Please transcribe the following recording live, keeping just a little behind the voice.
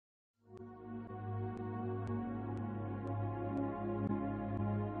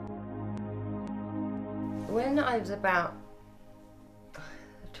When I was about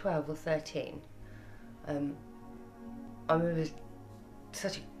 12 or 13, I remember,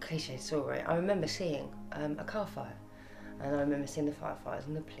 such a cliche story, I remember seeing a car fire, and I remember seeing the firefighters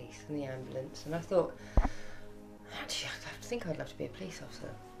and the police and the ambulance, and I thought, actually I think I'd love to be a police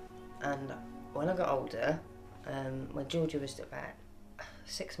officer. And when I got older, when Georgia was about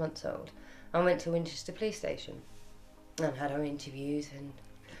 6 months old, I went to Winchester police station and had our interviews, and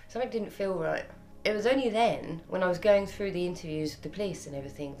something didn't feel right. It was only then, when I was going through the interviews with the police and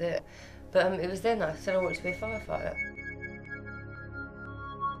everything, that, it was then that I said I wanted to be a firefighter.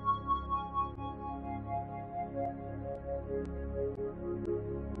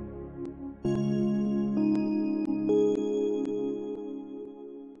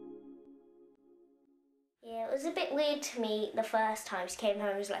 Yeah, it was a bit weird to me the first time she came home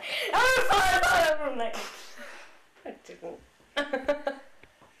and was like, I'm a firefighter! I'm like, I didn't.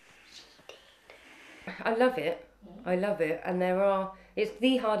 I love it. I love it, and it's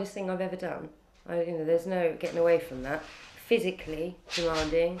the hardest thing I've ever done. There's no getting away from that. Physically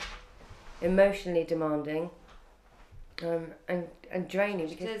demanding, emotionally demanding, and draining,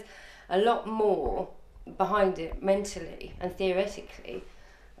 because there's a lot more behind it mentally and theoretically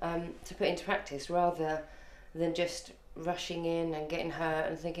to put into practice, rather than just rushing in and getting hurt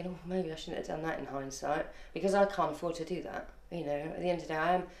and thinking, oh, maybe I shouldn't have done that in hindsight, because I can't afford to do that. At the end of the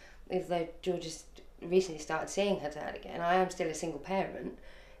day, if though George has recently started seeing her dad again, I am still a single parent.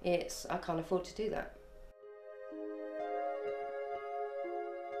 I can't afford to do that.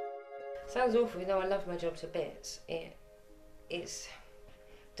 Sounds awful, I love my job to bits. It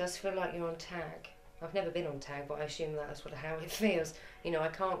does feel like you're on tag. I've never been on tag, but I assume that's how it feels. I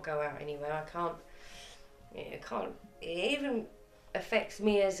can't go out anywhere. I can't. It even affects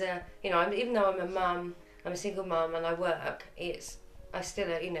me as a. Even though I'm a mum, I'm a single mum, and I work. I still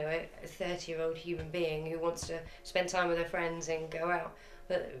a 30-year-old human being who wants to spend time with her friends and go out.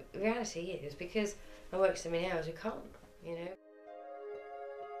 But the reality is, because I work so many hours, you can't.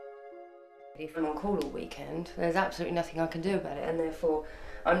 If I'm on call all weekend, there's absolutely nothing I can do about it, and therefore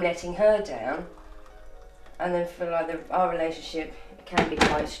I'm letting her down, and then feel like our relationship can be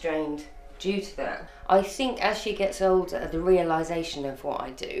quite strained due to that. I think as she gets older, the realisation of what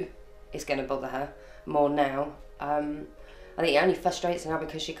I do is going to bother her more now. I think it only frustrates her now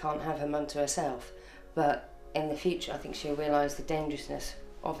because she can't have her mum to herself, but in the future I think she'll realise the dangerousness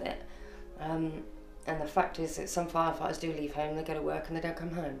of it. And the fact is that some firefighters do leave home, they go to work and they don't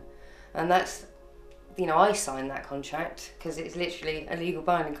come home. And that's, I signed that contract because it's literally a legal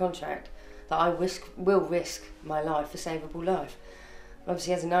binding contract that I will risk my life for savable life.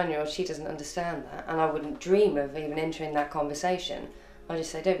 Obviously as a 9-year-old she doesn't understand that, and I wouldn't dream of even entering that conversation. I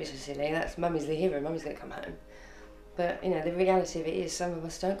just say, don't be so silly, that's mummy's the hero, mummy's going to come home. But the reality of it is some of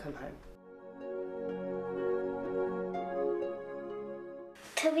us don't come home.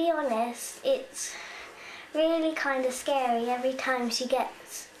 to be honest, it's really kind of scary every time she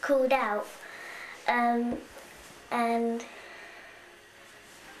gets called out. And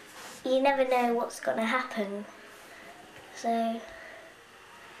you never know what's going to happen. So,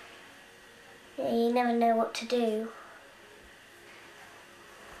 yeah, you never know what to do.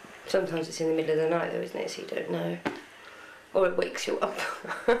 Sometimes it's in the middle of the night though, isn't it, so you don't know. Or it wakes you up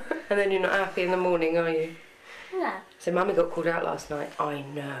and then you're not happy in the morning, are you? No. So Mummy got called out last night. I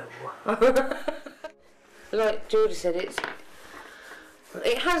know. Like Georgia said,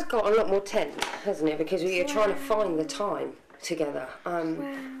 it has got a lot more tense, hasn't it? Because you're trying to find the time together. And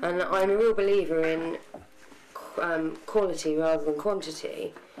I'm a real believer in quality rather than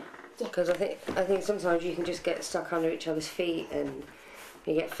quantity. Because I think sometimes you can just get stuck under each other's feet and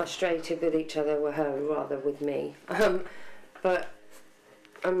you get frustrated with each other, with her rather with me. But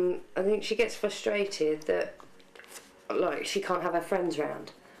I think she gets frustrated that like she can't have her friends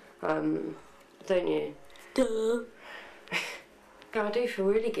round. Don't you? Duh. I do feel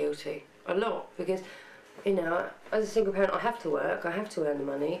really guilty, a lot, because as a single parent I have to work, I have to earn the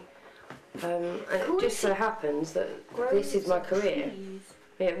money, and it just so happens that this is my career. Trees.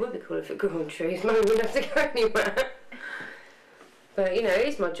 Yeah, it would be cool if it grew on trees. Mummy wouldn't have to go anywhere. But it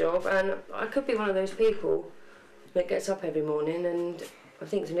is my job, and I could be one of those people that gets up every morning and I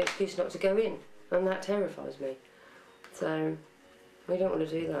think it's an excuse not to go in, and that terrifies me. So we don't want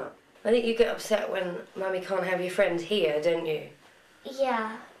to do that. I think you get upset when Mummy can't have your friends here, don't you?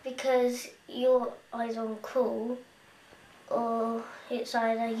 Yeah, because you're either on call or it's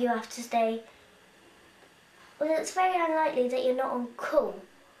either you have to stay. Well, it's very unlikely that you're not on call.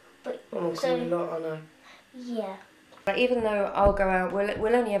 But I'm on call a lot, I know. Yeah. But even though I'll go out,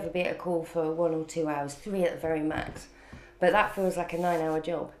 we'll only ever be at a call for 1 or 2 hours, 3 at the very max. But that feels like a 9-hour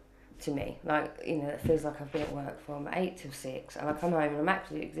job to me. Like, you know, it feels like I've been at work from 8 till 6, and I come home and I'm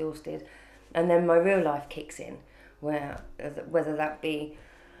absolutely exhausted, and then my real life kicks in, where whether that be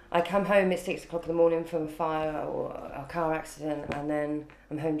I come home at 6 o'clock in the morning from a fire or a car accident, and then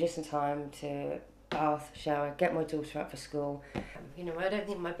I'm home just in time to bath, shower, get my daughter up for school. You know, I don't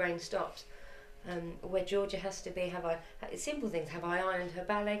think my brain stops. Where Georgia has to be, simple things, have I ironed her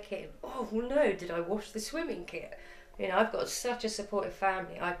ballet kit? Oh no, did I wash the swimming kit? You know, I've got such a supportive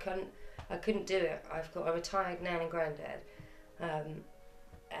family. I couldn't do it. I've got a retired nan and granddad, and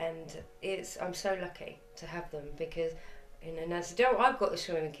I'm so lucky to have them, because, you know, Nancy, don't, I've got the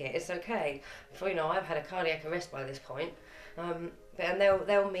swimming kit, it's okay. For, you know, I've had a cardiac arrest by this point. And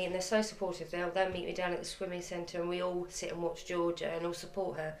they'll meet, and they're so supportive. They'll meet me down at the swimming centre, and we all sit and watch Georgia and all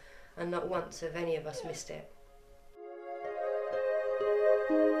support her, and not once have any of us missed it.